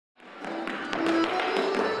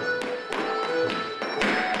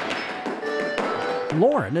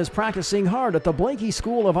Lauren is practicing hard at the Blakey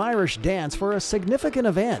School of Irish Dance for a significant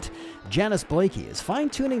event. Janice Blakey is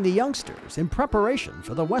fine-tuning the youngsters in preparation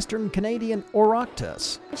for the Western Canadian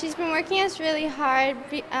Oireachtas. She's been working us really hard,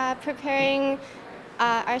 preparing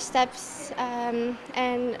our steps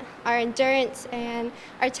and our endurance and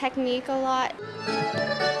our technique a lot.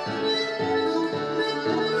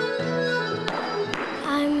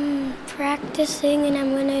 I'm practicing and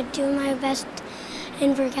I'm going to do my best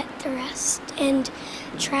and forget the rest and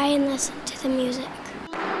try and listen to the music.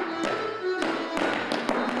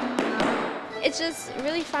 It's just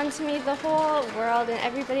really fun to me. The whole world and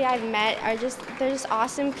everybody I've met they're just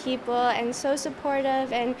awesome people and so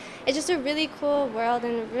supportive, and it's just a really cool world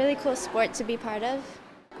and a really cool sport to be part of.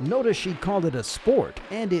 Notice she called it a sport,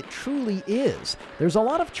 and it truly is. There's a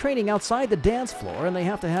lot of training outside the dance floor, and they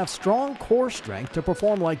have to have strong core strength to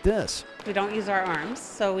perform like this. We don't use our arms,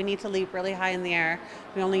 so we need to leap really high in the air.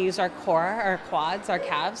 We only use our core, our quads, our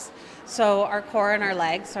calves. So our core and our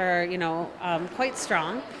legs are, quite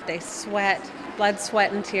strong. They sweat, blood,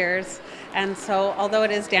 sweat, and tears. And so although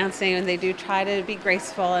it is dancing and they do try to be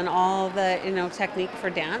graceful and all the, technique for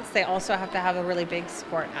dance, they also have to have a really big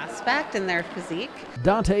sport aspect in their physique.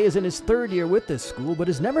 Dante is in his third year with this school, but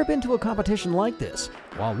has never been to a competition like this,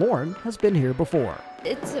 while Lauren has been here before.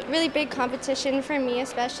 It's a really big competition for me,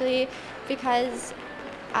 especially because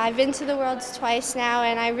I've been to the Worlds twice now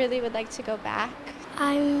and I really would like to go back.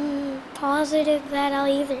 I'm positive that I'll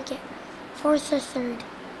either get fourth or third.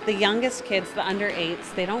 The youngest kids, the under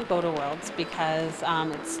 8s, they don't go to Worlds because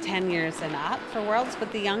it's 10 years and up for Worlds,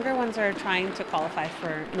 but the younger ones are trying to qualify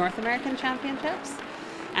for North American Championships,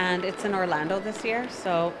 and it's in Orlando this year,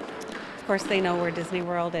 so of course they know where Disney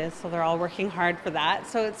World is, so they're all working hard for that.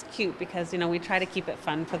 So it's cute because, we try to keep it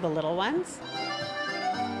fun for the little ones.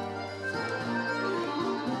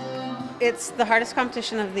 It's the hardest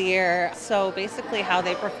competition of the year, so basically how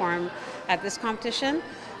they perform at this competition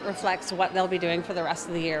reflects what they'll be doing for the rest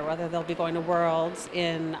of the year, whether they'll be going to Worlds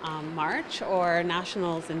in March or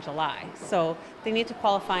Nationals in July. So they need to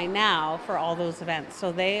qualify now for all those events,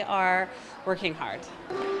 so they are working hard.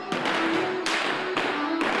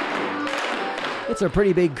 It's a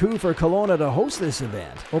pretty big coup for Kelowna to host this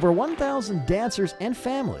event. Over 1,000 dancers and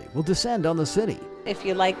family will descend on the city. If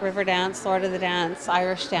you like river dance, Lord of the Dance,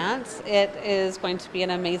 Irish dance, it is going to be an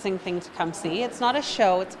amazing thing to come see. It's not a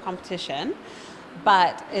show, it's a competition,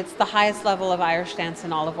 but it's the highest level of Irish dance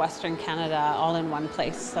in all of Western Canada, all in one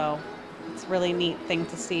place. So it's a really neat thing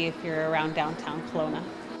to see if you're around downtown Kelowna.